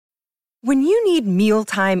When you need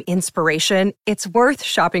mealtime inspiration, it's worth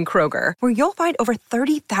shopping Kroger, where you'll find over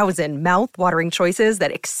 30,000 mouth-watering choices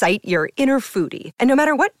that excite your inner foodie. And no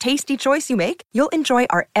matter what tasty choice you make, you'll enjoy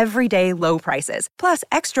our everyday low prices, plus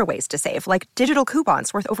extra ways to save, like digital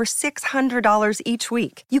coupons worth over $600 each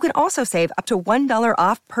week. You can also save up to $1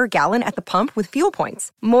 off per gallon at the pump with fuel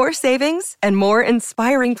points. More savings and more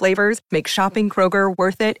inspiring flavors make shopping Kroger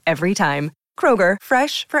worth it every time. Kroger,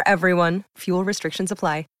 fresh for everyone. Fuel restrictions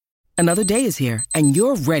apply. Another day is here, and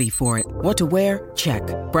you're ready for it. What to wear? Check.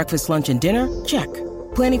 Breakfast, lunch, and dinner? Check.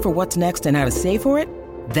 Planning for what's next and how to save for it?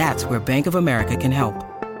 That's where Bank of America can help.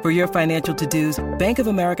 For your financial to-dos, Bank of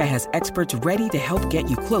America has experts ready to help get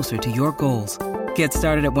you closer to your goals. Get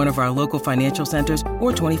started at one of our local financial centers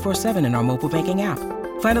or 24/7 in our mobile banking app.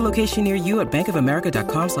 Find a location near you at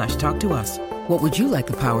bankofamerica.com/talktous. What would you like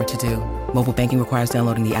the power to do? Mobile banking requires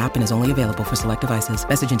downloading the app and is only available for select devices.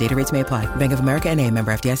 Message and data rates may apply. Bank of America N.A.,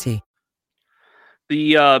 member FDIC.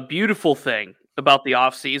 The beautiful thing about the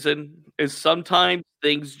off season is sometimes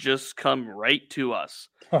things just come right to us.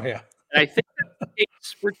 Oh, yeah. And I think that's the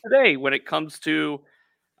case for today when it comes to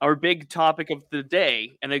our big topic of the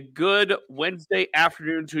day. And a good Wednesday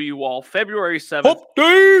afternoon to you all. February 7th,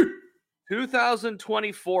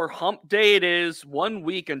 2024, hump day it is. 1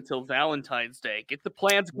 week until Valentine's Day. Get the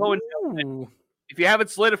plans going. If you haven't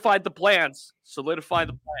solidified the plans, solidify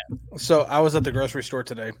the plan. So I was at the grocery store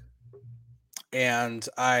today, and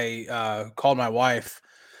I called my wife,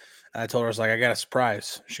 and I told her, I was like, I got a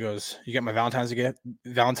surprise. She goes, you got my Valentine's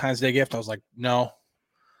Day gift? I was like, no,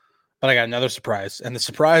 but I got another surprise. And the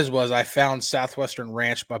surprise was I found Southwestern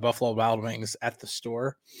Ranch by Buffalo Wild Wings at the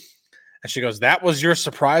store. And she goes, that was your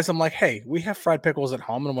surprise? I'm like, hey, we have fried pickles at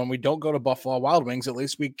home, and when we don't go to Buffalo Wild Wings, at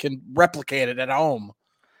least we can replicate it at home.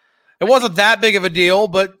 It wasn't that big of a deal,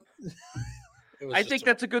 but I think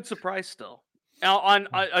that's a good surprise still. Now, on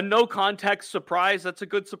a no context surprise, that's a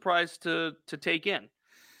good surprise to take in.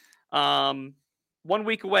 1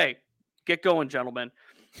 week away. Get going, gentlemen.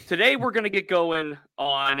 Today we're going to get going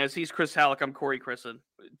on, as he's Chris Halleck, I'm Corey Christen.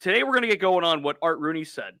 Today we're going to get going on what Art Rooney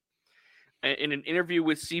said in an interview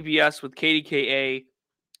with CBS with KDKA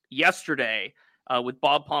yesterday with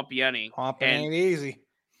Bob Pompiani. Pomp ain't easy.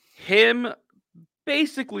 Him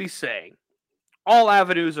basically saying all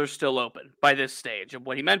avenues are still open by this stage. And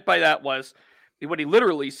what he meant by that was, what he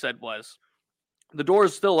literally said was, the door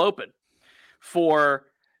is still open for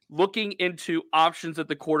looking into options at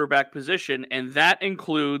the quarterback position, and that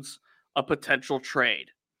includes a potential trade.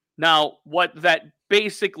 Now, what that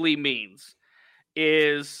basically means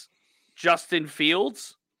is Justin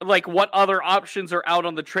Fields, like what other options are out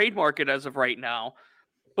on the trade market as of right now.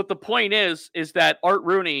 But the point is that Art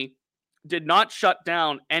Rooney did not shut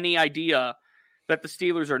down any idea that the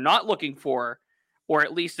Steelers are not looking for, or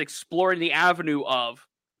at least exploring the avenue of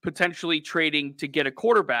potentially trading to get a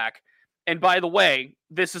quarterback. And by the way,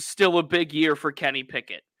 this is still a big year for Kenny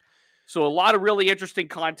Pickett. So a lot of really interesting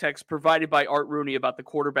context provided by Art Rooney about the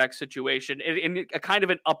quarterback situation in a kind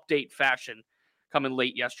of an update fashion coming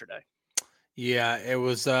late yesterday. Yeah, it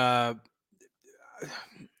was, I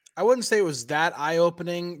wouldn't say it was that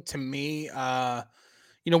eye-opening to me.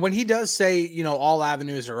 When he does say, all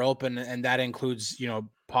avenues are open, and that includes,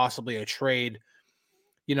 possibly a trade,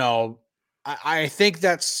 I think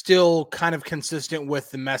that's still kind of consistent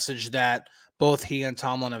with the message that both he and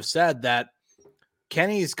Tomlin have said, that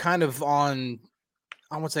Kenny's kind of on,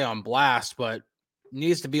 I won't say on blast, but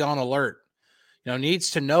needs to be on alert,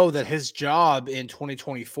 needs to know that his job in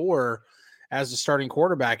 2024 as a starting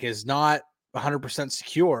quarterback is not 100%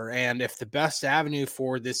 secure. And if the best avenue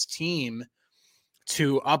for this team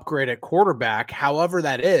to upgrade at quarterback, however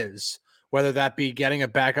that is, whether that be getting a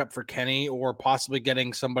backup for Kenny or possibly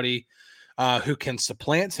getting somebody who can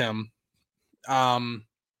supplant him,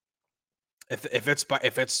 if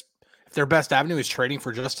their best avenue is trading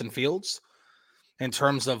for Justin Fields in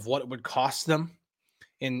terms of what it would cost them,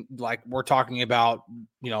 in like we're talking about,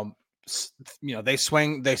 they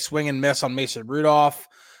swing and miss on Mason Rudolph.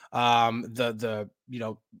 What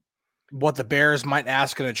the Bears might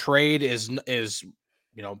ask in a trade is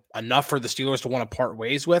enough for the Steelers to want to part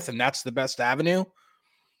ways with, and that's the best avenue.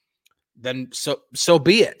 Then so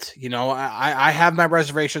be it. I have my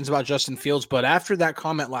reservations about Justin Fields, but after that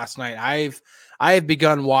comment last night, I have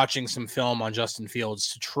begun watching some film on Justin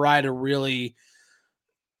Fields to try to really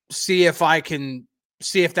see if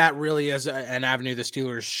that really is an avenue the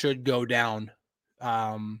Steelers should go down.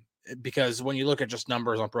 Because when you look at just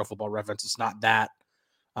numbers on Pro Football Reference, it's not that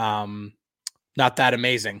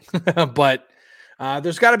amazing. But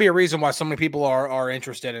there's got to be a reason why so many people are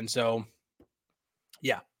interested. And so,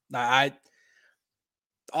 yeah, I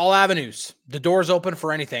all avenues. The door's open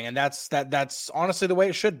for anything, and that's honestly the way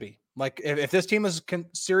it should be. Like if this team is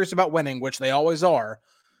serious about winning, which they always are,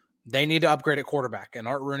 they need to upgrade at quarterback. And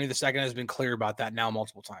Art Rooney II has been clear about that now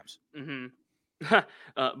multiple times. Mm-hmm.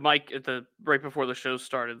 Mike right before the show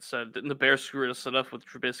started said, "Didn't the Bears screw us enough with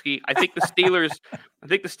Trubisky?" I think the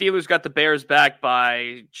Steelers got the Bears back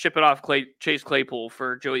by shipping off Chase Claypool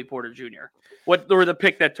for Joey Porter Jr. Or the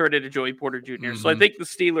pick that turned into Joey Porter Jr. Mm-hmm. So I think the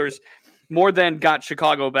Steelers more than got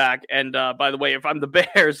Chicago back. And by the way, if I'm the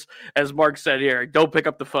Bears, as Mark said here, don't pick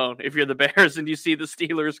up the phone. If you're the Bears and you see the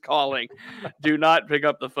Steelers calling, do not pick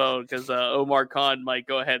up the phone because Omar Khan might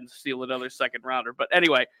go ahead and steal another second rounder. But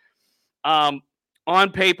anyway, on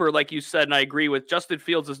paper, like you said, and I agree with, Justin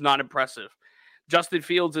Fields is not impressive. Justin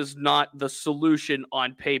Fields is not the solution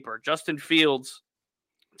on paper. Justin Fields,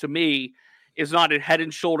 to me, is not a head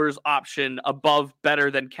and shoulders option above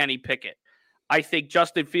better than Kenny Pickett. I think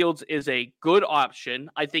Justin Fields is a good option.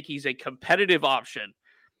 I think he's a competitive option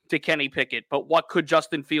to Kenny Pickett. But what could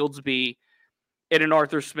Justin Fields be in an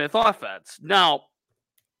Arthur Smith offense? Now,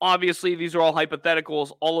 obviously, these are all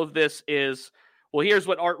hypotheticals. All of this is, well, here's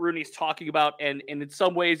what Art Rooney's talking about. And in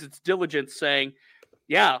some ways, it's diligence saying,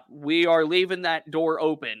 yeah, we are leaving that door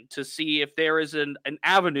open to see if there is an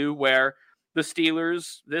avenue where the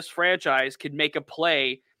Steelers, this franchise, can make a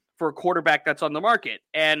play for a quarterback that's on the market.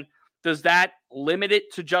 And does that limit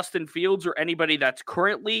it to Justin Fields or anybody that's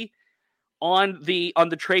currently on the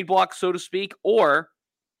trade block, so to speak? Or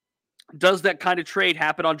does that kind of trade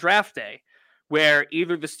happen on draft day where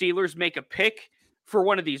either the Steelers make a pick for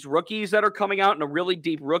one of these rookies that are coming out in a really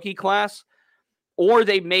deep rookie class, or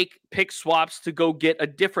they make pick swaps to go get a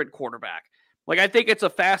different quarterback? Like, I think it's a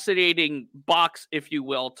fascinating box, if you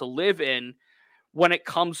will, to live in when it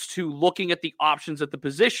comes to looking at the options at the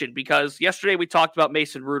position, because yesterday we talked about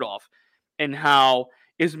Mason Rudolph and how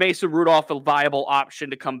is Mason Rudolph a viable option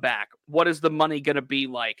to come back? What is the money going to be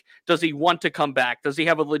like? Does he want to come back? Does he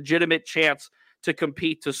have a legitimate chance to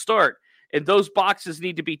compete to start? And those boxes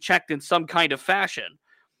need to be checked in some kind of fashion.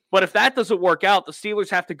 But if that doesn't work out, the Steelers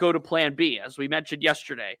have to go to plan B, as we mentioned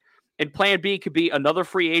yesterday. And plan B could be another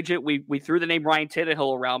free agent. We threw the name Ryan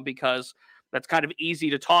Tannehill around because that's kind of easy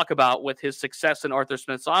to talk about with his success in Arthur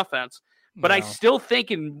Smith's offense. But no. I still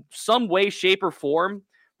think in some way, shape, or form,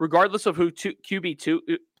 regardless of who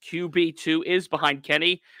QB2 is behind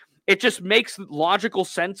Kenny, it just makes logical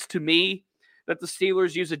sense to me that the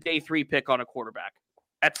Steelers use a day 3 pick on a quarterback.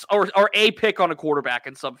 Or a pick on a quarterback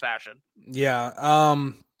in some fashion. Yeah.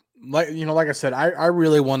 Like I said, I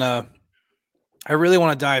really want to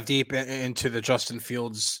dive deep into the Justin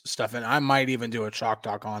Fields stuff, and I might even do a chalk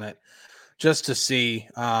talk on it just to see,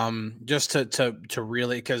 just to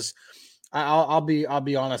really, because I'll be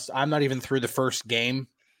honest, I'm not even through the first game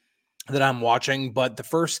that I'm watching, but the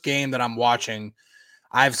first game that I'm watching,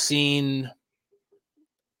 I've seen.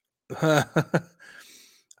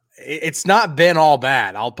 It's not been all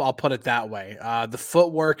bad. I'll put it that way. The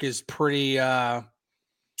footwork is pretty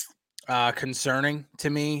concerning to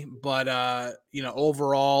me, but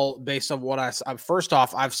overall, based on what first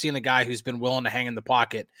off, I've seen a guy who's been willing to hang in the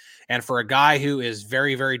pocket, and for a guy who is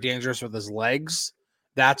very, very dangerous with his legs,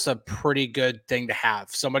 that's a pretty good thing to have.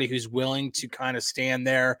 Somebody who's willing to kind of stand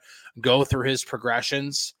there, go through his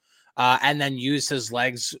progressions, and then use his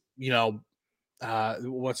legs,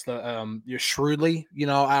 shrewdly,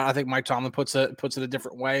 I think Mike Tomlin puts it a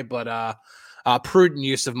different way, but prudent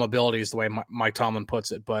use of mobility is the way Mike Tomlin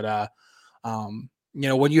puts it. But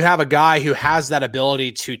when you have a guy who has that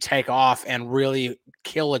ability to take off and really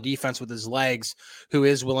kill a defense with his legs, who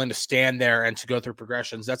is willing to stand there and to go through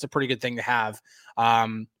progressions, that's a pretty good thing to have.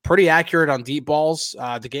 Pretty accurate on deep balls.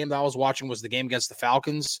 The game that I was watching was the game against the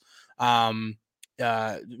Falcons.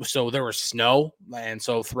 So there was snow, and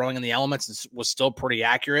so throwing in the elements was still pretty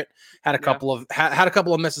accurate. Had a couple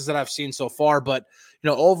of misses that I've seen so far, but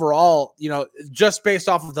overall, just based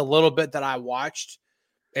off of the little bit that I watched,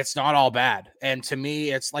 it's not all bad. And to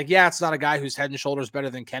me, it's like, yeah, it's not a guy who's head and shoulders better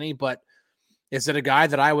than Kenny, but is it a guy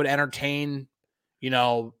that I would entertain?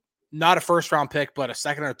 Not a first round pick, but a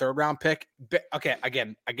second or third round pick. Okay,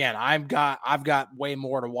 again, I've got way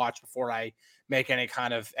more to watch before I make any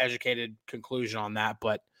kind of educated conclusion on that.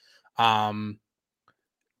 But honestly,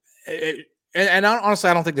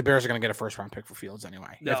 I don't think the Bears are going to get a first round pick for Fields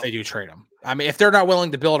anyway. No. If they do trade him, I mean, if they're not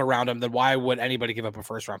willing to build around him, then why would anybody give up a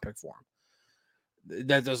first round pick for him?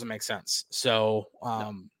 That doesn't make sense. So,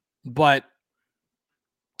 but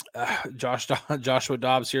Joshua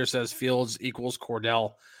Dobbs here says Fields equals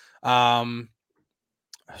Cordell.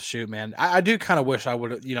 Shoot, man, I do kind of wish I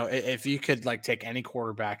would, if you could like take any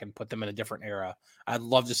quarterback and put them in a different era, I'd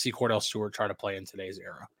love to see Cordell Stewart try to play in today's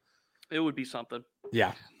era. It would be something.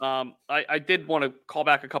 Yeah. I did want to call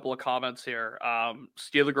back a couple of comments here.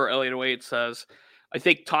 Steeler Girl Elliott 08 says, I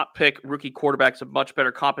think top pick rookie quarterback's a much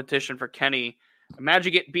better competition for Kenny.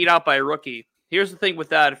 Imagine getting beat out by a rookie. Here's the thing with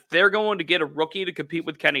that. If they're going to get a rookie to compete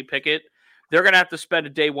with Kenny Pickett, they're going to have to spend a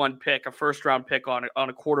day one pick, a first round pick on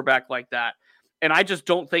a quarterback like that. And I just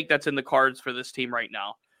don't think that's in the cards for this team right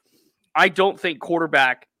now. I don't think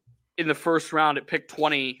quarterback in the first round at pick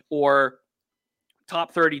 20 or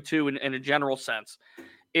top 32 in a general sense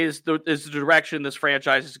is the direction this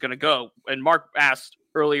franchise is going to go. And Mark asked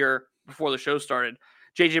earlier before the show started,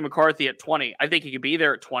 JJ McCarthy at 20. I think he could be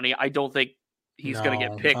there at 20. I don't think he's going to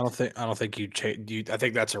get picked. I don't think I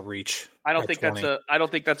think that's a reach. I don't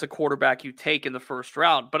think that's a quarterback you take in the first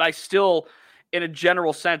round, but I still, in a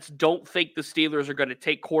general sense, don't think the Steelers are going to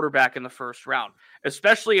take quarterback in the first round,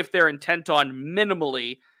 especially if they're intent on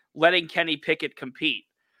minimally letting Kenny Pickett compete.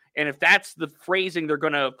 And if that's the phrasing they're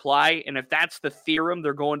going to apply, and if that's the theorem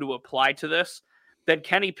they're going to apply to this, then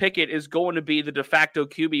Kenny Pickett is going to be the de facto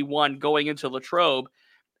QB1 going into Latrobe.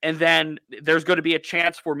 And then there's going to be a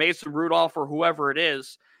chance for Mason Rudolph or whoever it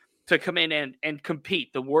is to come in and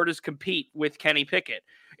compete. The word is compete with Kenny Pickett.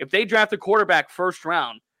 If they draft a quarterback first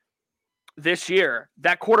round this year,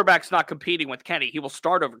 that quarterback's not competing with Kenny. He will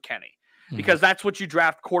start over Kenny. Because that's what you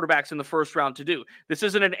draft quarterbacks in the first round to do. This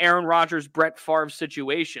isn't an Aaron Rodgers, Brett Favre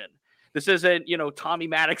situation. This isn't, Tommy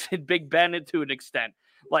Maddox and Big Ben to an extent.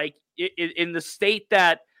 Like in the state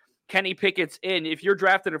that Kenny Pickett's in, if you're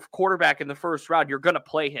drafting a quarterback in the first round, you're going to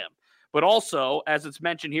play him. But also, as it's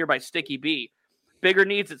mentioned here by Sticky B, bigger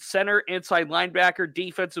needs at center, inside linebacker,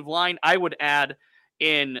 defensive line. I would add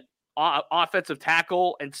in offensive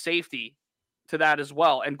tackle and safety to that as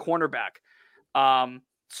well, and cornerback.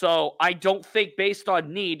 So I don't think based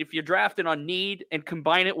on need, if you draft it on need and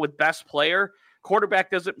combine it with best player, quarterback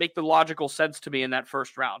doesn't make the logical sense to me in that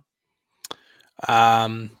first round.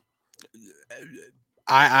 I'm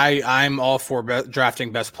all for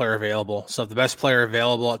drafting best player available. So if the best player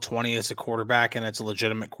available at 20 is a quarterback and it's a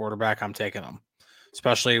legitimate quarterback, I'm taking them,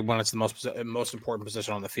 especially when it's the most important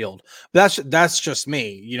position on the field. But that's just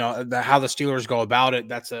me. How the Steelers go about it,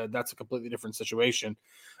 that's a completely different situation.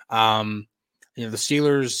 The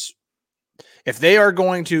Steelers, if they are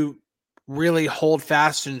going to really hold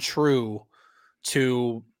fast and true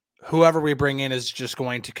to whoever we bring in is just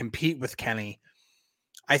going to compete with Kenny,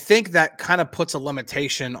 I think that kind of puts a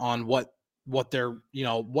limitation on what they're,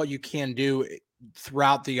 what you can do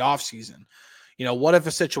throughout the offseason. What if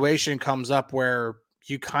a situation comes up where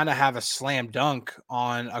you kind of have a slam dunk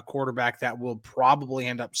on a quarterback that will probably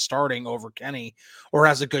end up starting over Kenny or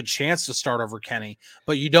has a good chance to start over Kenny,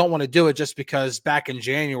 but you don't want to do it just because back in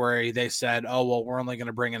January they said, oh, well, we're only going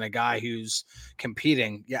to bring in a guy who's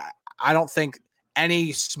competing. Yeah. I don't think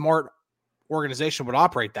any smart organization would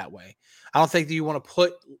operate that way. I don't think that you want to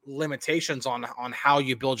put limitations on how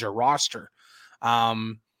you build your roster.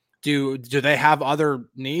 Do they have other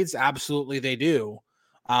needs? Absolutely they do.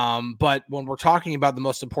 But when we're talking about the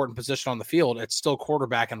most important position on the field, it's still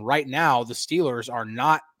quarterback. And right now, the Steelers are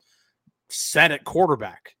not set at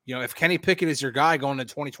quarterback. If Kenny Pickett is your guy going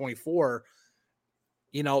into 2024,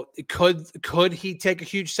 could he take a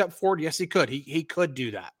huge step forward? Yes, he could. He could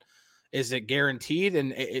do that. Is it guaranteed?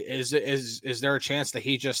 And is there a chance that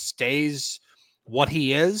he just stays what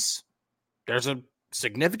he is? There's a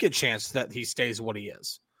significant chance that he stays what he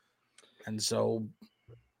is. And so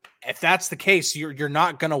if that's the case, you're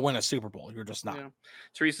not going to win a Super Bowl. You're just not. Yeah.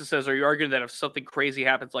 Teresa says, are you arguing that if something crazy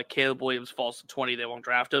happens, like Caleb Williams falls to 20, they won't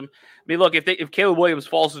draft him? I mean, look, if Caleb Williams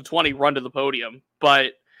falls to 20, run to the podium,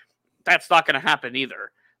 but that's not going to happen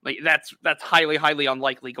either. Like that's highly, highly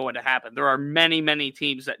unlikely going to happen. There are many, many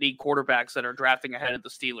teams that need quarterbacks that are drafting ahead of the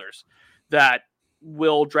Steelers that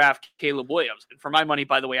will draft Caleb Williams. And for my money,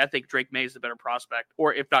 by the way, I think Drake May is the better prospect,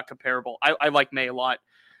 or if not comparable. I like May a lot.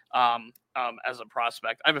 As a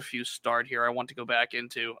prospect. I have a few starred here I want to go back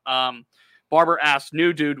into. Barber asked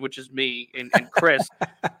new dude, which is me and Chris,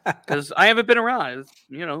 because I haven't been around.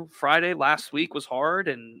 Friday last week was hard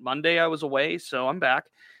and Monday I was away, so I'm back.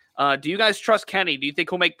 Do you guys trust Kenny? Do you think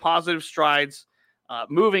he'll make positive strides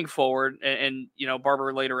moving forward? And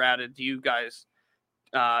Barber later added, do you guys,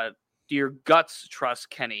 do your guts trust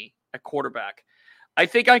Kenny at quarterback? I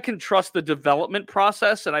think I can trust the development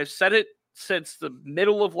process, and I've said it since the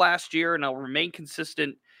middle of last year, and I'll remain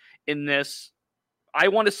consistent in this. I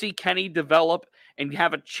want to see Kenny develop and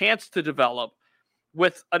have a chance to develop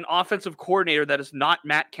with an offensive coordinator that is not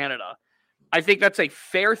Matt Canada. I think that's a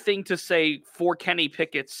fair thing to say for Kenny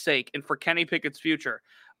Pickett's sake and for Kenny Pickett's future.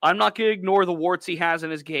 I'm not going to ignore the warts he has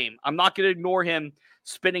in his game. I'm not going to ignore him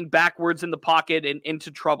spinning backwards in the pocket and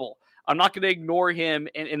into trouble. I'm not going to ignore him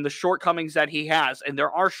in the shortcomings that he has, and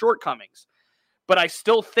there are shortcomings. But I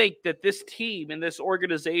still think that this team and this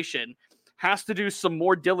organization has to do some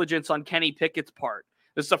more diligence on Kenny Pickett's part.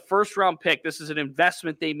 This is a first-round pick. This is an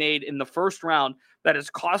investment they made in the first round that is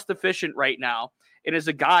cost-efficient right now. It is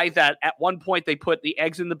a guy that at one point they put the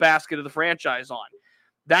eggs in the basket of the franchise on.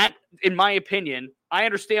 That, in my opinion, I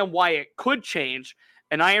understand why it could change,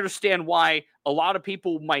 and I understand why a lot of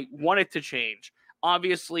people might want it to change.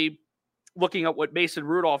 Obviously, looking at what Mason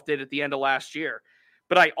Rudolph did at the end of last year.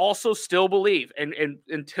 But I also still believe, and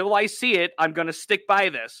until I see it, I'm going to stick by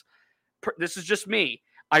this. This is just me.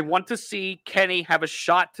 I want to see Kenny have a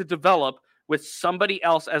shot to develop with somebody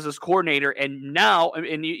else as his coordinator. And now,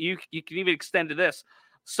 and you can even extend to this,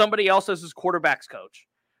 somebody else as his quarterback's coach.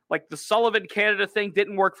 Like the Sullivan Canada thing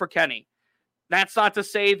didn't work for Kenny. That's not to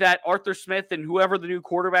say that Arthur Smith and whoever the new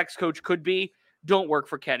quarterback's coach could be don't work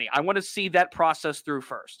for Kenny. I want to see that process through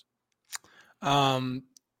first.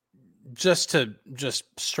 Just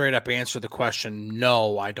straight up answer the question,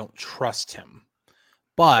 no, I don't trust him.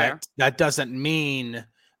 But Fair. That doesn't mean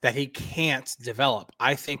that he can't develop.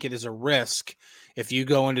 I think it is a risk if you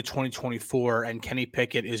go into 2024 and Kenny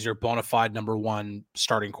Pickett is your bona fide number one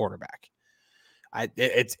starting quarterback.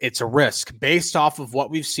 It's a risk based off of what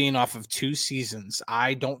we've seen off of 2 seasons.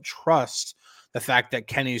 I don't trust the fact that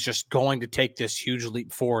Kenny is just going to take this huge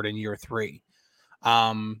leap forward in year 3.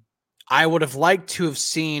 I would have liked to have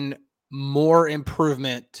seen more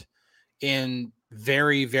improvement in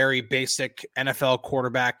very, very basic NFL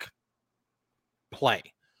quarterback play.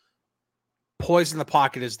 Poise in the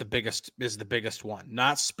pocket is the biggest one.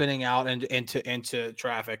 Not spinning out into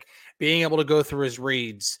traffic, being able to go through his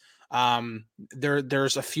reads.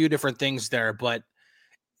 There's a few different things there, but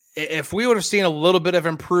if we would have seen a little bit of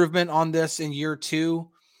improvement on this in year 2,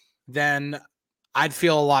 then I'd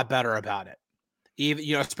feel a lot better about it.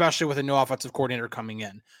 Even, especially with a new offensive coordinator coming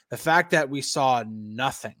in. The fact that we saw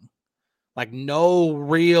nothing, like no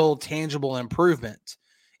real tangible improvement,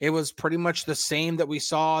 it was pretty much the same that we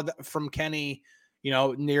saw from Kenny,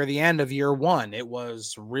 near the end of year 1. It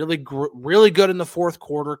was really good in the fourth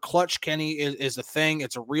quarter. Clutch Kenny is a thing.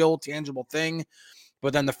 It's a real tangible thing.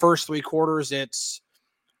 But then the first 3 quarters, it's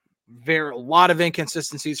a lot of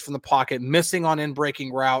inconsistencies from the pocket, missing on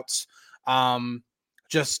in-breaking routes,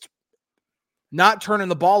 just not turning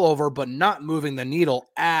the ball over, but not moving the needle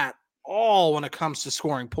at all when it comes to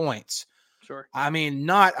scoring points. Sure. I mean,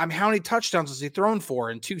 how many touchdowns has he thrown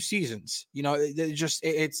for in 2 seasons?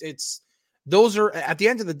 It's those are, at the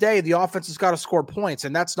end of the day, the offense has got to score points,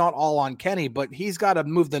 and that's not all on Kenny, but he's got to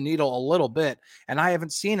move the needle a little bit. And I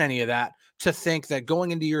haven't seen any of that to think that going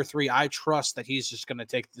into year 3, I trust that he's just going to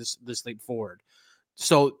take this leap forward.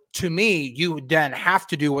 So to me, you then have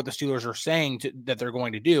to do what the Steelers are saying that they're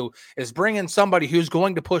going to do, is bring in somebody who's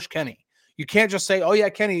going to push Kenny. You can't just say, "Oh yeah,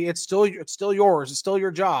 Kenny, it's still yours. It's still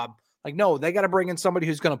your job." Like, no, they got to bring in somebody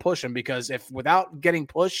who's going to push him, because if without getting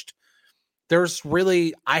pushed,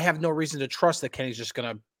 I have no reason to trust that Kenny's just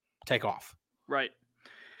going to take off. Right.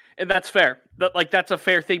 And that's fair. That's a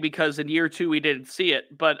fair thing, because in year 2, we didn't see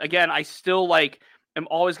it. But again, I still am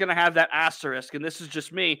always going to have that asterisk. And this is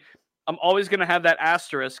just me. I'm always going to have that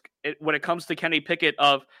asterisk when it comes to Kenny Pickett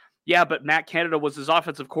of, yeah, but Matt Canada was his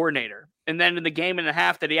offensive coordinator. And then in the game and a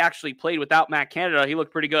half that he actually played without Matt Canada, he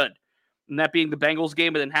looked pretty good. And that being the Bengals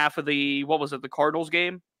game, and then half of the Cardinals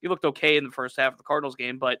game. He looked okay in the first half of the Cardinals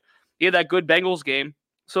game, but he had that good Bengals game.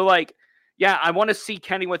 So, I want to see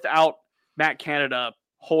Kenny without Matt Canada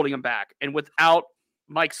holding him back and without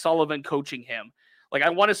Mike Sullivan coaching him. I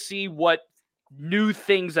want to see what new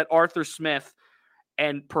things that Arthur Smith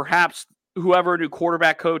and perhaps whoever new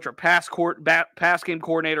quarterback coach or pass game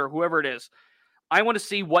coordinator or whoever it is, I want to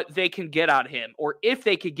see what they can get out of him, or if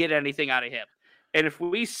they could get anything out of him. And if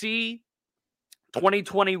we see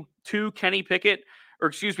 2022 Kenny Pickett,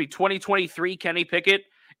 2023 Kenny Pickett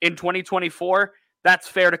in 2024, that's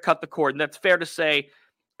fair to cut the cord. And that's fair to say,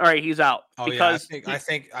 all right, he's out. Oh, because I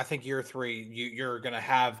think year 3, you're going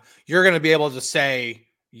to be able to say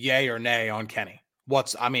yay or nay on Kenny.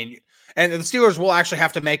 And the Steelers will actually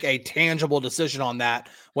have to make a tangible decision on that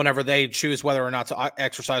whenever they choose whether or not to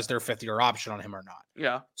exercise their 5th-year option on him or not.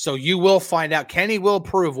 Yeah. So you will find out. Kenny will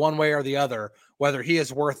prove one way or the other whether he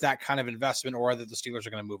is worth that kind of investment or whether the Steelers are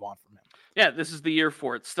going to move on from him. Yeah, this is the year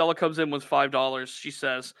for it. Stella comes in with $5. She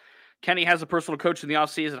says, Kenny has a personal coach in the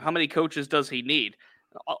offseason. How many coaches does he need?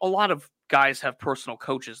 A lot of guys have personal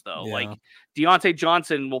coaches, though. Yeah. Deontay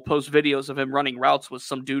Johnson will post videos of him running routes with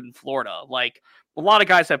some dude in Florida. A lot of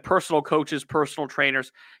guys have personal coaches, personal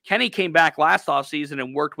trainers. Kenny came back last offseason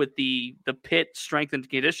and worked with the Pitt strength and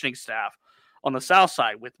conditioning staff. on the south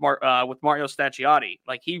side with Mario Stacchiotti.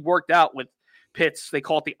 Like, he worked out with Pitts. They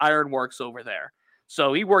call it the Ironworks over there.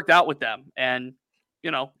 So he worked out with them, and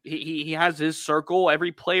he has his circle.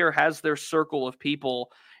 Every player has their circle of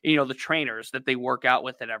people, the trainers that they work out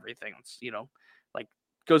with and everything. It's, like,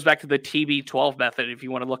 goes back to the TB12 method if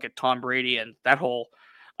you want to look at Tom Brady and that whole,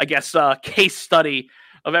 I guess, case study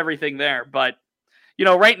of everything there. But,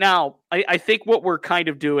 right now, I think what we're kind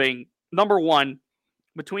of doing, number one,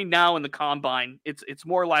 between now and the combine, it's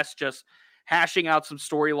more or less just hashing out some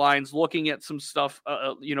storylines, looking at some stuff,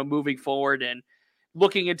 moving forward, and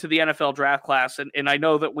looking into the NFL draft class. And I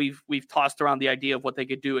know that we've tossed around the idea of what they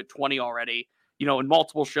could do at 20 already, in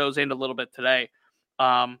multiple shows and a little bit today.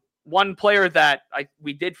 One player that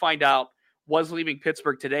we did find out was leaving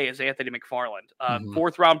Pittsburgh today is Anthony McFarland,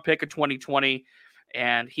 fourth round pick of 2020.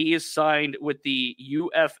 And he is signed with the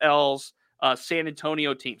UFL's San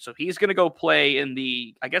Antonio team. So he's going to go play in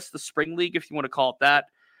the spring league, if you want to call it that,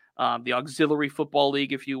 the auxiliary football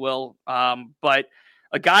league, if you will. But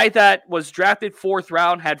a guy that was drafted fourth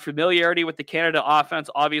round, had familiarity with the Canada offense,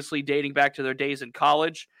 obviously dating back to their days in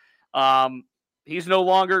college. He's no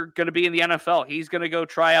longer going to be in the NFL. He's going to go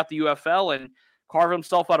try out the UFL and carve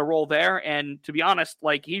himself out a role there. And to be honest,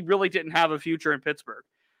 like, he really didn't have a future in Pittsburgh.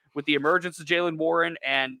 With the emergence of Jaylen Warren,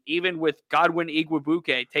 and even with Godwin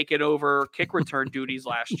Igwebuike taking over kick return duties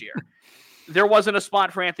last year, there wasn't a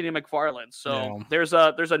spot for Anthony McFarland. So there's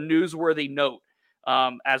a newsworthy note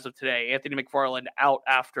as of today. Anthony McFarland out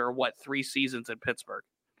after 3 seasons in Pittsburgh.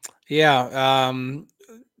 Yeah,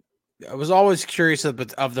 I was always curious of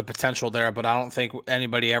the potential there, but I don't think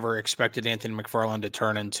anybody ever expected Anthony McFarland to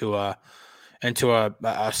turn into a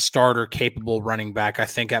starter capable running back. I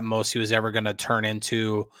think at most he was ever going to turn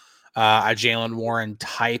into a Jaylen Warren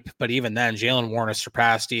type, but even then Jaylen Warren has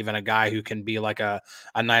surpassed even a guy who can be like a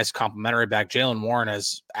nice complementary back. Jaylen Warren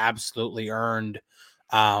has absolutely earned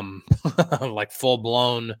like full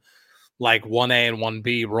blown like 1A and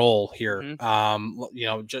 1B role here.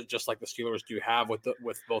 Just like the Steelers do have with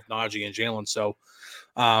both Najee and Jaylen. So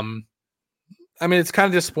I mean, it's kind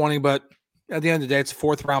of disappointing, but at the end of the day, it's a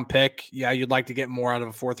fourth round pick. Yeah, you'd like to get more out of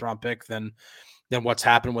a fourth round pick than what's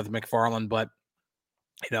happened with McFarland, but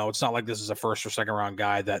it's not like this is a first or second round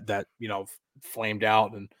guy that flamed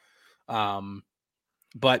out. And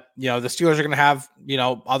but the Steelers are going to have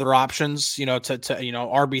other options. To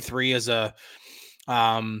RB3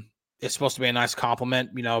 is supposed to be a nice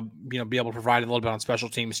compliment. Be able to provide a little bit on special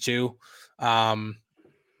teams too. I'm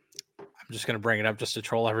just going to bring it up just to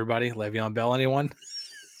troll everybody. Le'Veon Bell, anyone?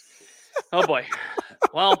 Oh boy.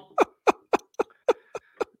 Well,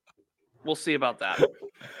 we'll see about that.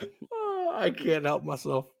 I can't help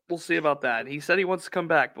myself. We'll see about that. He said he wants to come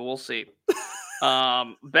back, but we'll see.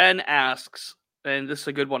 Ben asks, and this is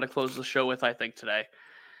a good one to close the show with, I think, today.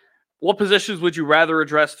 What positions would you rather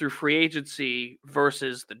address through free agency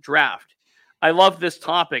versus the draft? I love this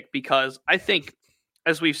topic because I think,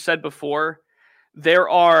 as we've said before, there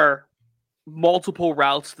are multiple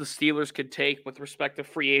routes the Steelers could take with respect to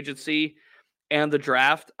free agency and the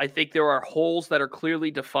draft. I think there are holes that are clearly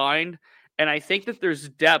defined, and I think that there's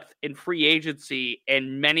depth in free agency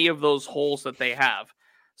in many of those holes that they have.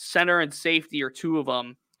 Center and safety are two of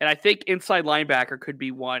them, and I think inside linebacker could be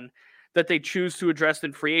one that they choose to address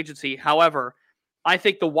in free agency. However, I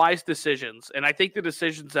think the wise decisions, and I think the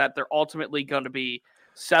decisions that they're ultimately going to be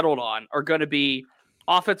settled on are going to be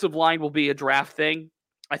offensive line will be a draft thing.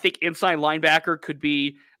 I think inside linebacker could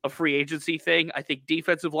be a free agency thing. I think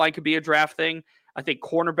defensive line could be a draft thing. I think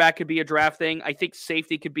cornerback could be a draft thing. I think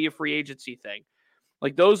safety could be a free agency thing.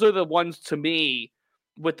 Like, those are the ones to me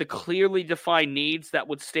with the clearly defined needs that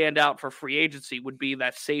would stand out for free agency would be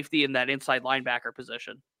that safety and that inside linebacker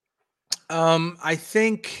position. I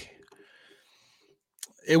think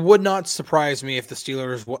it would not surprise me if the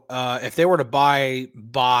Steelers, if they were to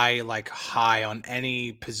buy like high on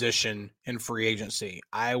any position in free agency,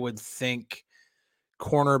 I would think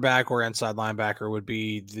cornerback or inside linebacker would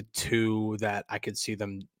be the two that I could see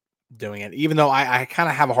them doing it. Even though I kind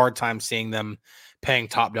of have a hard time seeing them paying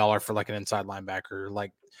top dollar for like an inside linebacker.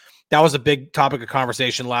 Like, that was a big topic of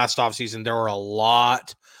conversation last offseason. There were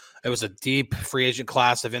it was a deep free agent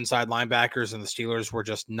class of inside linebackers, and the Steelers were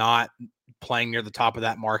just not playing near the top of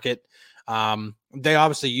that market. They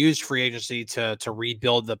obviously used free agency to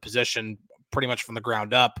rebuild the position pretty much from the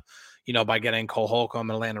ground up, by getting Cole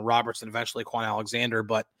Holcomb and Landon Roberts and eventually Quan Alexander.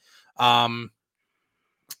 But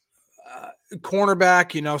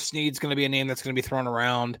cornerback, Snead's going to be a name that's going to be thrown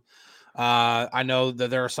around. I know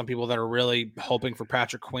that there are some people that are really hoping for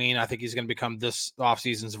Patrick Queen. I think he's going to become this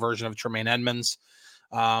offseason's version of Tremaine Edmonds.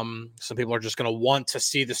 Some people are just going to want to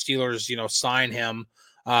see the Steelers, sign him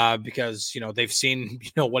because they've seen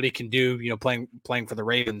what he can do playing for the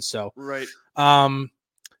Ravens. So right.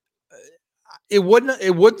 It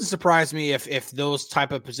wouldn't surprise me if those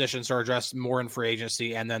type of positions are addressed more in free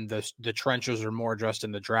agency, and then the trenches are more addressed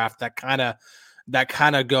in the draft. That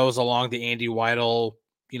kind of goes along the Andy Weidel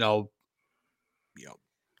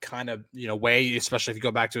way, especially if you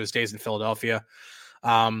go back to his days in Philadelphia.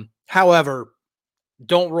 However,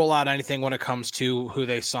 don't rule out anything when it comes to who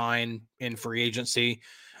they sign in free agency.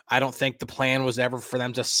 I don't think the plan was ever for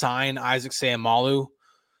them to sign Isaac Seumalo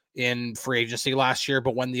in free agency last year,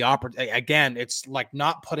 but when again, it's like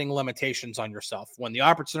not putting limitations on yourself. When the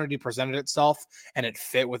opportunity presented itself and it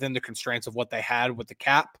fit within the constraints of what they had with the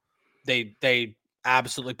cap, they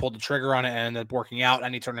absolutely pulled the trigger on it and ended up working out,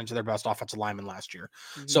 and he turned into their best offensive lineman last year.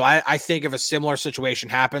 Mm-hmm. So I think if a similar situation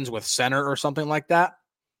happens with center or something like that,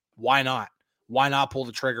 why not? Why not pull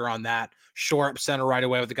the trigger on that? Shore up center right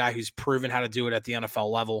away with the guy who's proven how to do it at the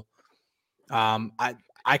NFL level.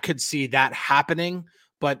 I could see that happening.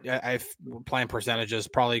 But if we're playing percentages,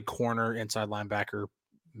 probably corner, inside linebacker,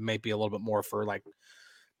 maybe a little bit more for like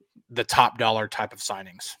the top dollar type of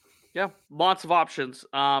signings. Yeah, lots of options.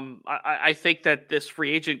 I think that this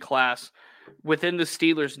free agent class within the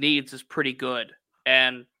Steelers' needs is pretty good.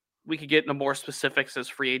 And we could get into more specifics as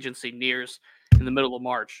free agency nears in the middle of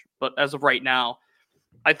March. But as of right now,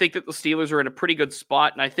 I think that the Steelers are in a pretty good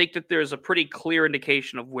spot. And I think that there's a pretty clear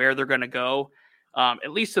indication of where they're going to go.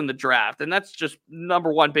 At least in the draft. And that's just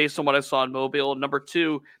number one, based on what I saw in Mobile. Number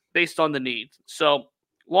two, based on the needs. So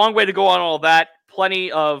long way to go on all that.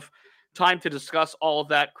 Plenty of time to discuss all of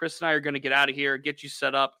that. Chris and I are going to get out of here, get you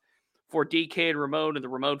set up for DK and Ramon and the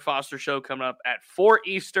Ramon Foster Show coming up at 4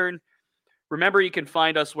 Eastern. Remember, you can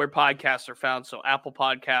find us where podcasts are found. So Apple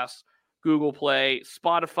Podcasts, Google Play,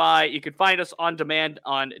 Spotify. You can find us on demand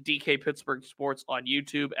on DK Pittsburgh Sports on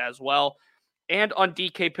YouTube as well. And on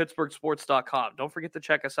DKPittsburghSports.com. Don't forget to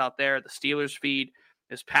check us out there. The Steelers feed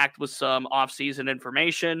is packed with some off-season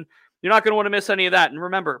information. You're not going to want to miss any of that. And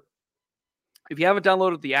remember, if you haven't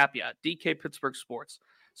downloaded the app yet, DK Pittsburgh Sports,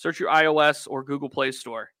 search your iOS or Google Play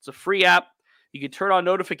Store. It's a free app. You can turn on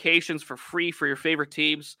notifications for free for your favorite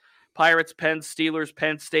teams. Pirates, Pens, Steelers,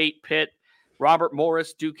 Penn State, Pitt, Robert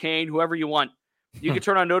Morris, Duquesne, whoever you want. You can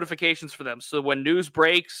turn on notifications for them. So when news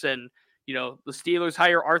breaks and the Steelers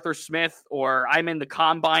hire Arthur Smith, or I'm in the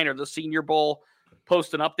Combine or the Senior Bowl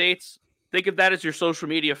posting updates, think of that as your social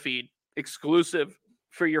media feed, exclusive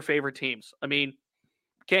for your favorite teams. I mean,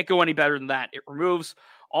 can't go any better than that. It removes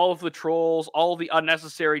all of the trolls, all of the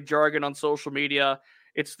unnecessary jargon on social media.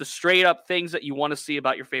 It's the straight up things that you want to see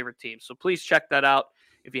about your favorite team. So please check that out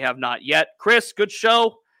if you have not yet. Chris, good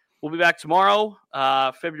show. We'll be back tomorrow,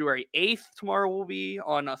 February 8th. Tomorrow will be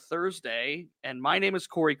on a Thursday. And my name is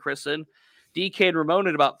Corey Christen. DK and Ramon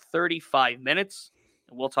in about 35 minutes.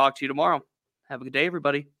 And we'll talk to you tomorrow. Have a good day,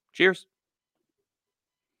 everybody. Cheers.